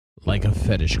Like a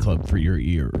fetish club for your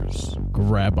ears.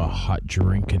 Grab a hot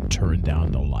drink and turn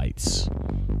down the lights.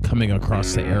 Coming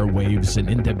across the airwaves and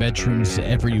into bedrooms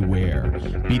everywhere,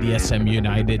 BDSM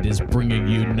United is bringing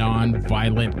you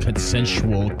non-violent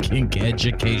consensual kink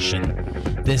education.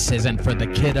 This isn't for the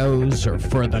kiddos or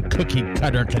for the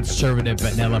cookie-cutter conservative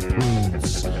vanilla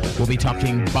prudes. We'll be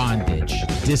talking bondage,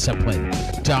 discipline,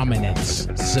 dominance,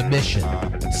 submission,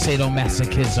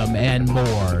 sadomasochism, and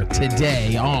more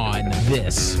today on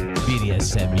this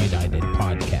BDSM United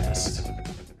podcast.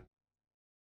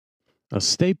 A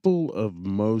staple of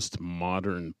most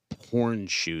modern porn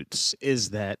shoots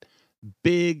is that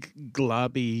big,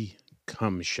 globby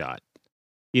cum shot.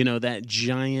 You know, that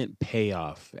giant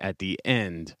payoff at the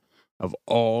end of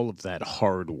all of that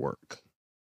hard work.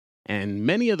 And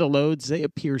many of the loads, they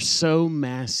appear so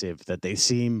massive that they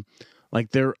seem like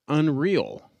they're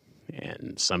unreal.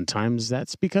 And sometimes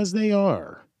that's because they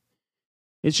are.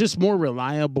 It's just more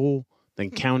reliable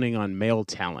than counting on male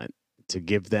talent to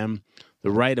give them the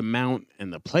right amount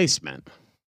and the placement.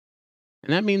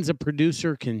 And that means a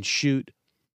producer can shoot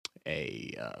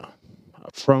a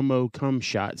promo cum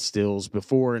shot stills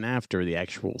before and after the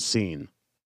actual scene.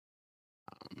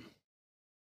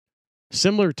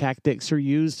 Similar tactics are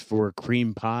used for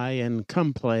cream pie and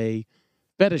cum play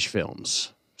fetish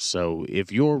films. So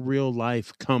if your real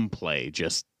life cum play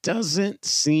just doesn't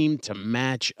seem to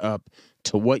match up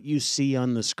to what you see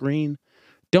on the screen,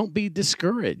 don't be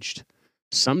discouraged.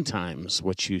 Sometimes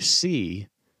what you see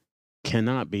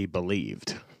cannot be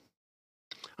believed.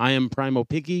 I am Primal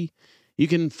Piggy. You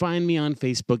can find me on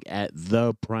Facebook at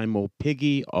The Primal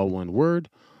Piggy, all one word.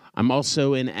 I'm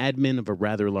also an admin of a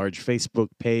rather large Facebook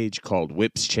page called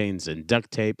Whips, Chains, and Duct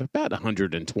Tape, about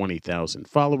 120,000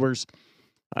 followers.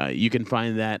 You can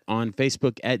find that on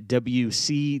Facebook at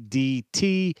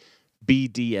WCDT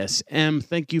BDSM.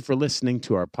 Thank you for listening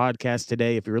to our podcast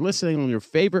today. If you're listening on your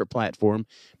favorite platform,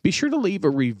 be sure to leave a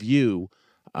review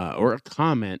or a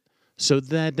comment so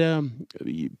that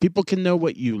people can know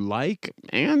what you like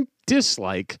and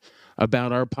dislike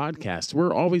about our podcast.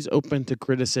 We're always open to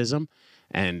criticism,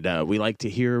 and we like to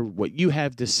hear what you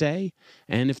have to say.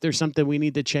 And if there's something we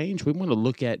need to change, we want to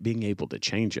look at being able to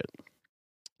change it.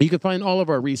 You can find all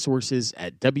of our resources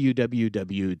at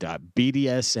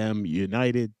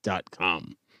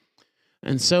www.bdsmunited.com.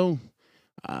 And so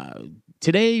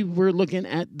today we're looking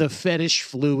at the fetish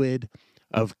fluid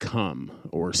of cum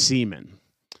or semen.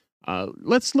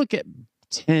 Let's look at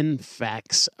 10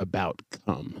 facts about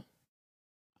cum.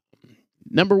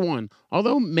 Number one,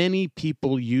 although many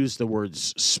people use the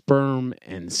words sperm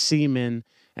and semen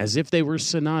as if they were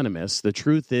synonymous, the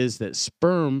truth is that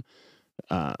sperm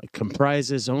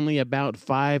comprises only about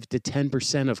 5 to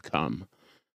 10% of cum.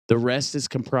 The rest is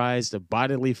comprised of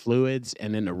bodily fluids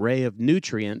and an array of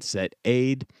nutrients that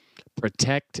aid,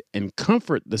 protect, and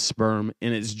comfort the sperm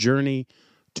in its journey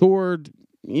toward,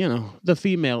 the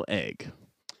female egg.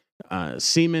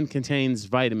 Semen contains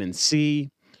vitamin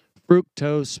C,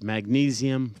 fructose,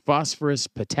 magnesium, phosphorus,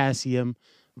 potassium,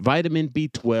 vitamin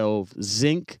B12,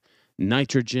 zinc,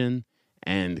 nitrogen,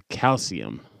 and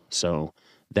calcium. So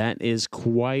that is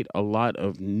quite a lot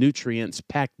of nutrients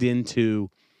packed into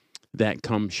that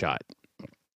cum shot.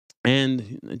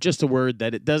 And just a word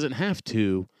that it doesn't have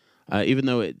to, even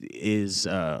though it is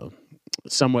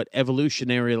somewhat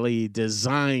evolutionarily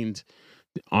designed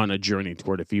on a journey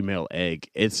toward a female egg,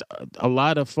 it's a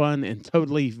lot of fun and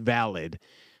totally valid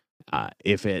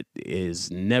if it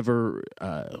never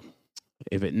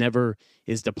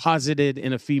is deposited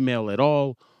in a female at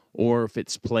all, or if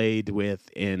it's played with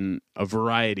in a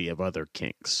variety of other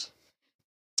kinks.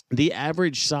 The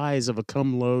average size of a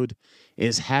cum load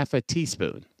is half a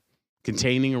teaspoon,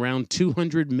 containing around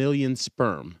 200 million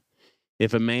sperm.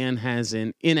 If a man has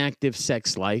an inactive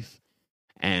sex life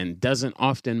and doesn't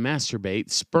often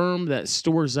masturbate, sperm that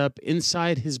stores up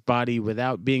inside his body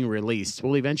without being released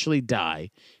will eventually die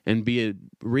and be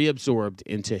reabsorbed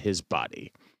into his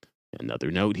body.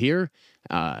 Another note here,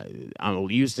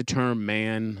 I'll use the term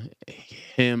man,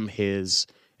 him, his,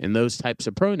 and those types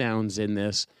of pronouns in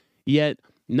this, yet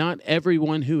not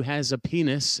everyone who has a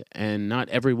penis and not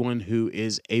everyone who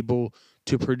is able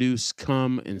to produce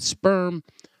cum and sperm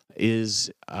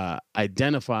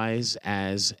identifies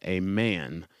as a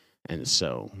man. And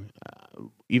so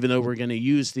even though we're going to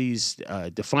use these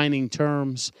defining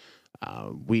terms,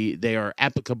 they are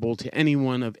applicable to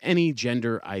anyone of any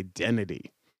gender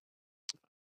identity.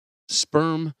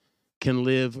 Sperm can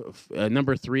live,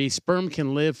 number 3, sperm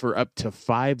can live for up to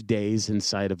 5 days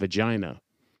inside a vagina.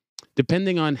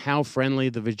 Depending on how friendly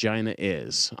the vagina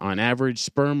is, on average,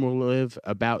 sperm will live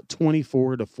about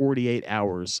 24 to 48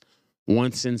 hours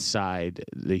once inside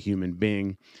the human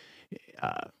being.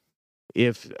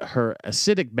 If her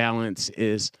acidic balance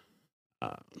is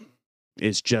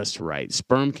just right,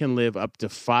 sperm can live up to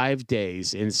 5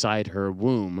 days inside her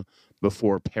womb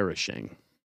before perishing.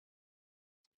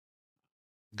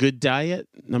 Good diet,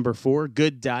 number 4,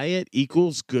 good diet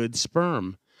equals good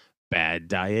sperm. Bad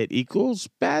diet equals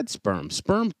bad sperm.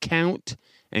 Sperm count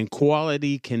and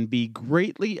quality can be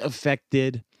greatly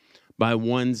affected by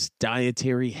one's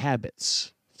dietary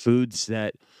habits. Foods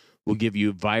that will give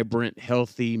you vibrant,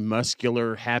 healthy,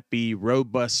 muscular, happy,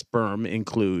 robust sperm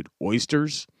include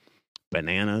oysters,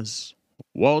 bananas,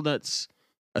 walnuts,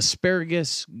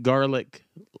 asparagus, garlic,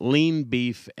 lean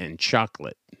beef, and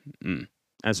chocolate.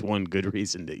 That's one good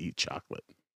reason to eat chocolate.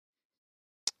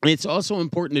 It's also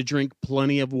important to drink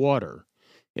plenty of water.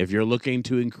 If you're looking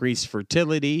to increase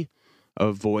fertility,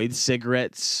 avoid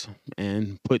cigarettes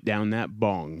and put down that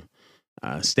bong.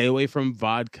 Stay away from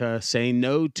vodka. Say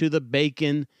no to the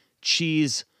bacon,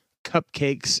 cheese,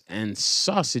 cupcakes, and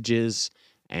sausages,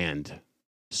 and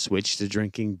switch to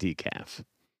drinking decaf.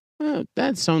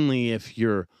 That's only if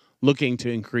you're looking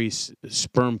to increase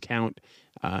sperm count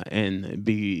and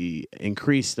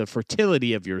increase the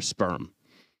fertility of your sperm.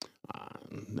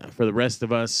 For the rest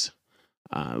of us,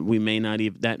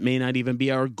 that may not even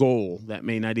be our goal. That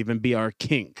may not even be our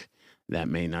kink. That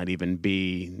may not even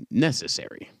be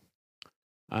necessary.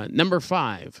 Number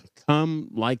 5, cum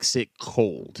likes it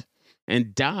cold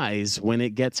and dies when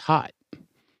it gets hot.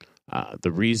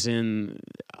 The reason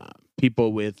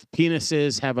people with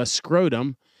penises have a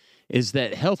scrotum is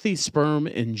that healthy sperm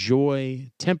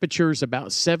enjoy temperatures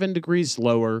about 7 degrees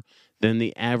lower than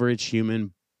the average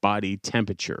human body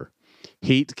temperature.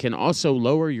 Heat can also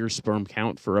lower your sperm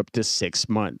count for up to 6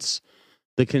 months.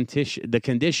 The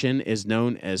condition is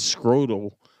known as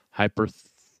scrotal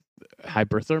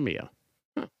hyperthermia.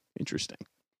 Interesting.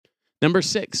 Number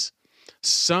 6,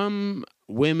 some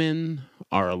women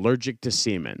are allergic to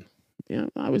semen.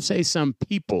 I would say some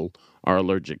people are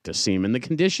allergic to semen. The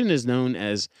condition is known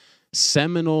as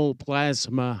seminal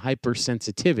plasma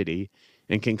hypersensitivity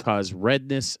and can cause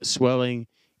redness, swelling,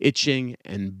 itching,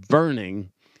 and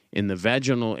burning in the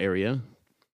vaginal area.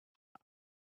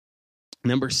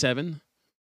 Number 7,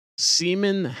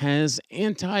 semen has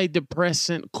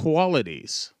antidepressant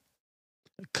qualities.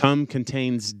 Cum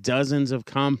contains dozens of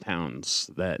compounds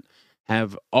that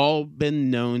have all been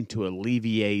known to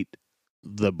alleviate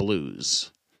the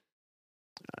blues.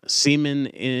 Semen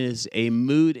is a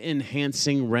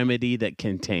mood-enhancing remedy that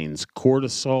contains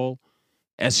cortisol,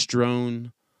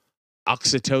 estrone,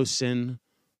 oxytocin,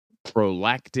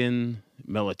 prolactin,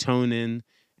 melatonin,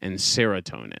 and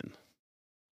serotonin.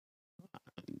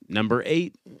 Number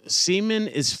 8, semen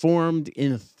is formed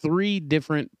in 3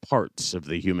 different parts of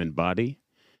the human body,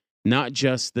 not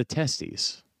just the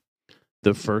testes.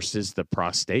 The first is the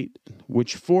prostate,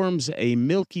 which forms a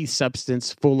milky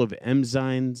substance full of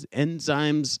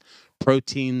enzymes,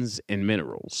 proteins, and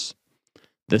minerals.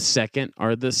 The second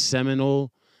are the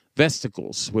seminal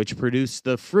vesicles, which produce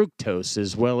the fructose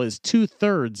as well as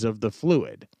 2/3 of the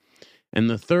fluid. And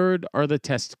the third are the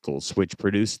testicles, which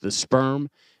produce the sperm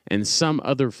and some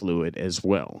other fluid as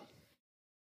well.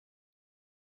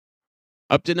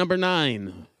 Up to number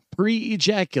 9.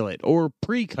 Pre-ejaculate, or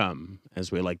pre-cum, as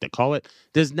we like to call it,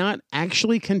 does not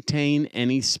actually contain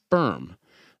any sperm.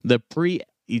 The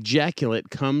pre-ejaculate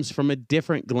comes from a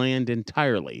different gland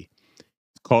entirely,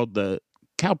 called the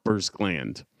Cowper's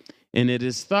gland, and it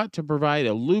is thought to provide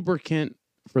a lubricant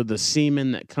for the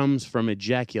semen that comes from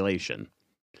ejaculation.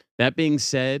 That being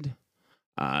said,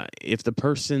 if the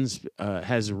person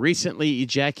has recently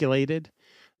ejaculated,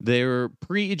 their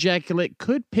pre-ejaculate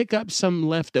could pick up some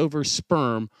leftover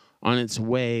sperm on its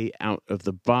way out of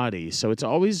the body. So it's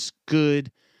always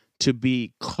good to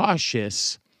be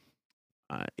cautious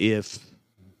if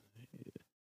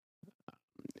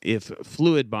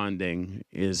fluid bonding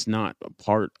is not a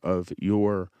part of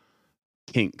your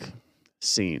kink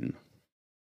scene.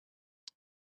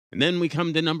 And then we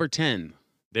come to number 10.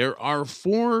 There are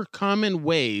 4 common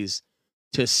ways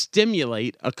to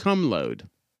stimulate a cum load.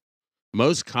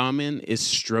 Most common is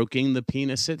stroking the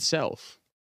penis itself.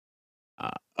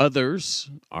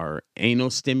 Others are anal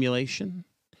stimulation,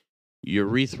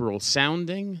 urethral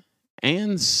sounding,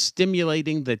 and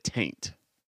stimulating the taint.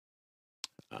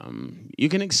 You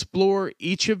can explore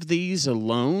each of these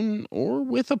alone or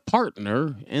with a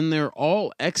partner, and they're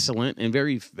all excellent and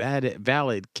very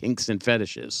valid kinks and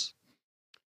fetishes.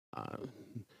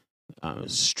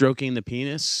 Stroking the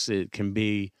penis, it can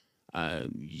be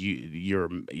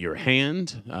your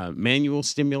hand, manual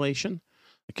stimulation.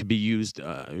 It could be used.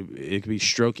 It could be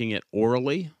stroking it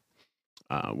orally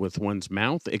with one's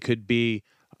mouth. It could be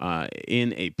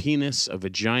in a penis, a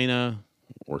vagina,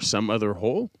 or some other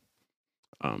hole.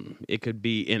 It could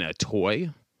be in a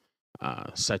toy,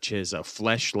 such as a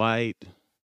fleshlight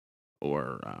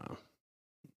or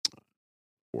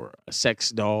a sex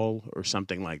doll or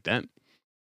something like that.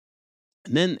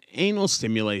 And then anal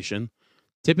stimulation,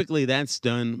 typically that's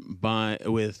done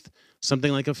with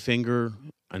something like a finger,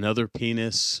 another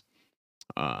penis,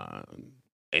 a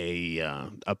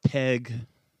peg,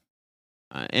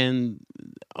 and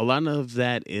a lot of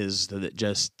that is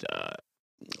just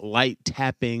light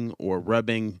tapping or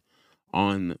rubbing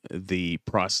on the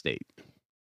prostate,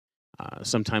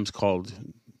 sometimes called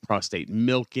prostate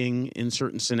milking in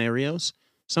certain scenarios,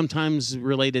 sometimes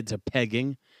related to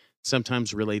pegging,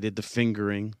 sometimes related to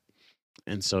fingering.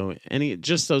 And so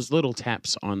just those little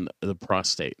taps on the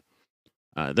prostate.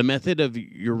 The method of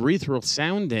urethral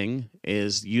sounding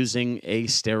is using a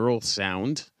sterile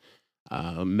sound,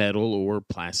 metal or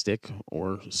plastic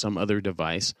or some other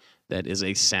device that is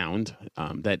a sound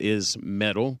that is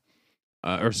metal,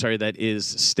 that is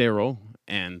sterile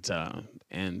and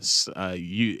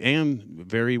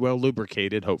very well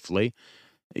lubricated, hopefully,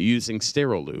 using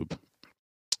Sterilube.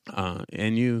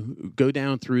 And you go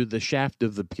down through the shaft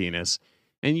of the penis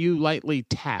and you lightly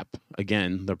tap,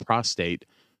 again, the prostate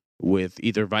with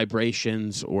either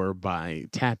vibrations or by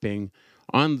tapping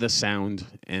on the sound.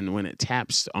 And when it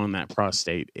taps on that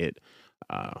prostate, it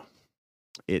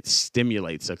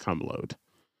stimulates a cum load.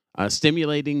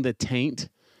 Stimulating the taint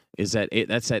is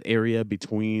that's that area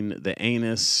between the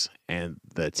anus and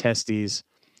the testes.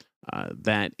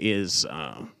 That is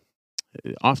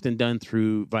often done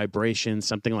through vibration.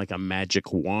 Something like a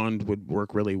magic wand would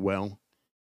work really well.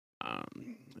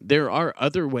 There are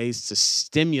other ways to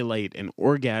stimulate an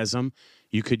orgasm.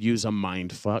 You could use a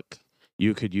mind fuck.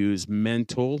 You could use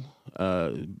mental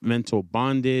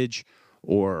bondage,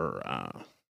 or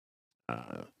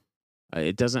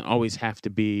it doesn't always have to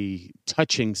be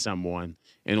touching someone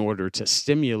in order to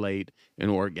stimulate an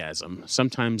orgasm.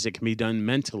 Sometimes it can be done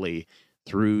mentally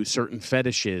through certain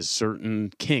fetishes,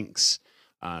 certain kinks.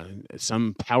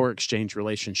 Some power exchange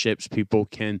relationships, people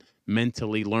can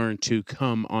mentally learn to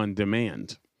come on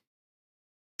demand.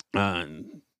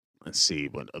 Let's see,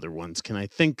 what other ones can I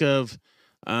think of?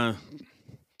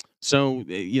 So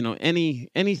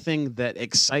anything that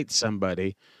excites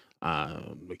somebody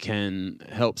can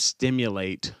help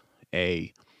stimulate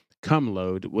a cum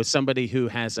load. With somebody who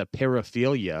has a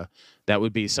paraphilia, that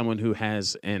would be someone who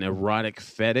has an erotic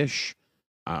fetish.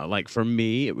 Like for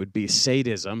me, it would be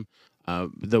sadism.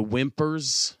 The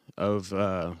whimpers of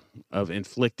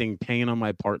inflicting pain on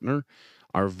my partner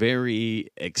are very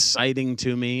exciting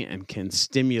to me and can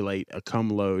stimulate a cum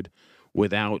load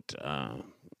without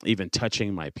even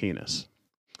touching my penis.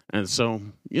 And so,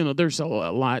 there's a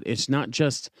lot. It's not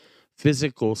just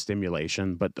physical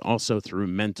stimulation, but also through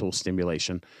mental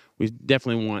stimulation. We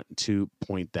definitely want to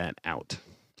point that out.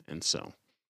 And so,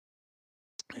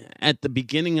 at the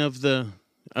beginning of this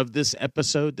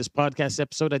podcast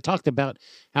episode, I talked about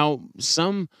how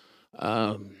some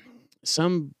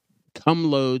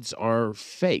cum loads are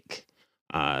fake.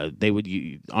 They would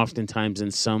oftentimes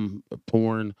in some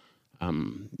porn,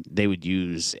 they would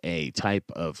use a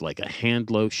type of like a hand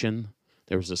lotion.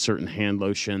 There was a certain hand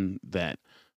lotion that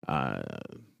porn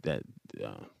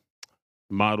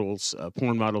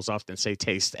models often say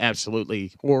tastes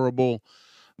absolutely horrible,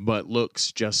 but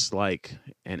looks just like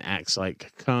and acts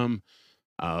like cum.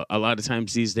 A lot of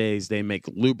times these days they make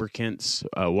lubricants,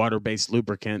 water-based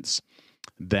lubricants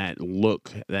that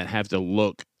have the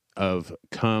look of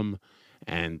cum,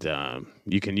 and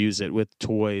you can use it with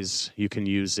toys. You can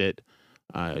use it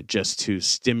just to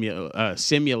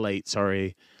simulate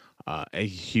a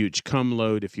huge cum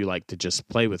load if you like to just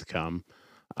play with cum.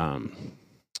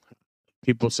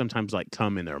 People sometimes like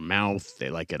cum in their mouth.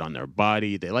 They like it on their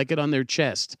body. They like it on their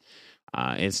chest.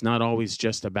 It's not always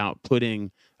just about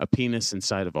putting a penis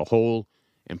inside of a hole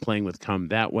and playing with cum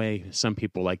that way. Some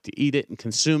people like to eat it and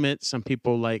consume it. Some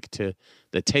people like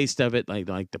the taste of it,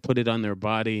 like to put it on their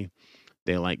body.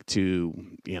 They like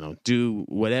to, do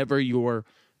whatever your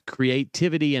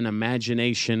creativity and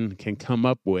imagination can come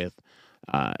up with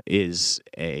is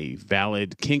a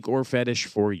valid kink or fetish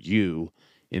for you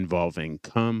involving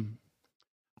cum.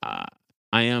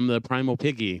 I am the Primal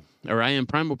Piggy, or I am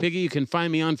Primal Piggy. You can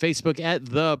find me on Facebook at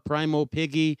The Primal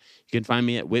Piggy. You can find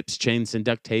me at Whips, Chains, and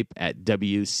Duct Tape at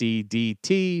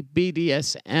WCDT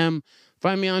BDSM.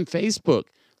 Find me on Facebook.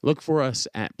 Look for us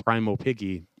at Primal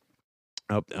Piggy.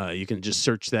 You can just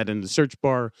search that in the search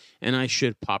bar, and I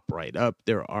should pop right up.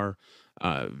 There are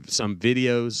some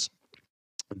videos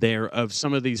there of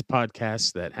some of these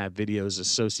podcasts that have videos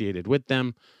associated with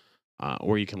them.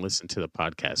 or you can listen to the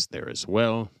podcast there as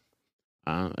well.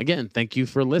 Again, thank you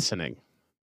for listening.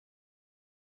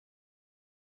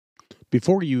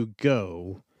 Before you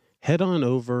go, head on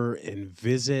over and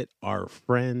visit our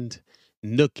friend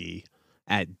Nookie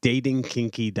at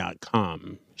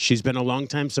datingkinky.com. She's been a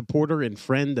longtime supporter and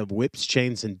friend of Whips,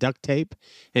 Chains, and Duct Tape,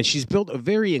 and she's built a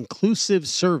very inclusive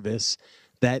service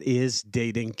that is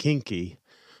Dating Kinky.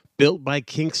 Built by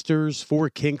kinksters, for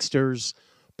kinksters,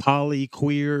 poly,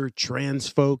 queer, trans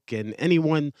folk, and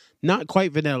anyone not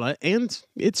quite vanilla, and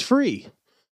it's free.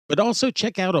 But also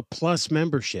check out a Plus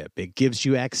membership. It gives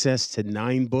you access to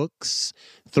 9 books,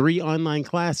 3 online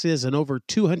classes, and over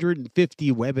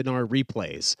 250 webinar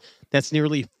replays. That's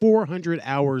nearly 400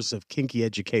 hours of kinky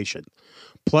education.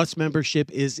 Plus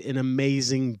membership is an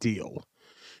amazing deal.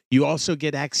 You also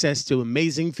get access to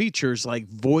amazing features like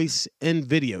voice and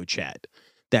video chat.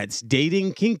 That's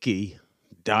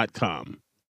datingkinky.com.